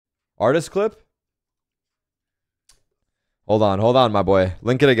Artist clip? Hold on, my boy.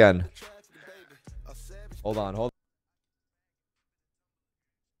 Link it again. Hold on.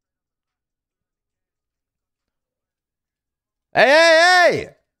 Hey!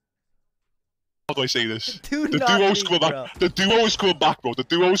 How do I say this? The duo's coming back. The duo is coming back, bro. The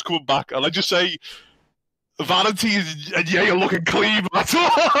duo is coming back. And I just say, Vanity and Ye are looking clean. That's all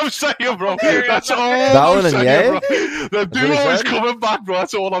I'm saying, bro. That's all I'm saying, bro. The duo is coming back, bro.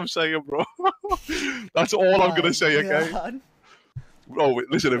 That's all I'm saying, bro. That's all I'm gonna say, okay? Bro,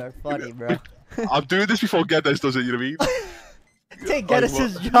 listen. Funny, bro. I'm doing this before Geddes does it. You know what I mean? Take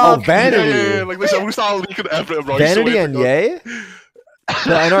Geddes' job. Oh, Vanity. Yeah. Like, listen, I'm gonna start leaking everything, bro. Vanity and Ye?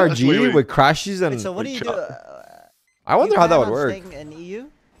 The NRG with crashes and. Wait, so what do you do? I wonder how that would work. In EU?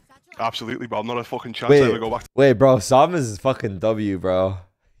 Absolutely, bro. I'm not a fucking chance I ever go back Wait, bro. Sam is fucking W, bro.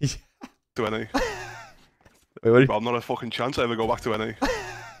 to NA. Wait, what? Bro, I'm not a fucking chance I ever go back to NA.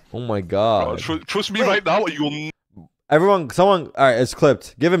 Oh my god. Bro, trust me right now, you'll. Everyone, someone. All right, it's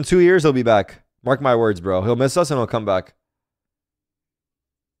clipped. Give him 2 years, he'll be back. Mark my words, bro. He'll miss us and he'll come back.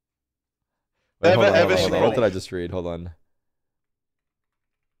 Wait, hold on. What did I just read? Hold on.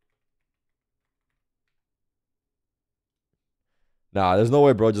 Nah, there's no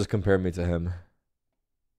way bro just compared me to him.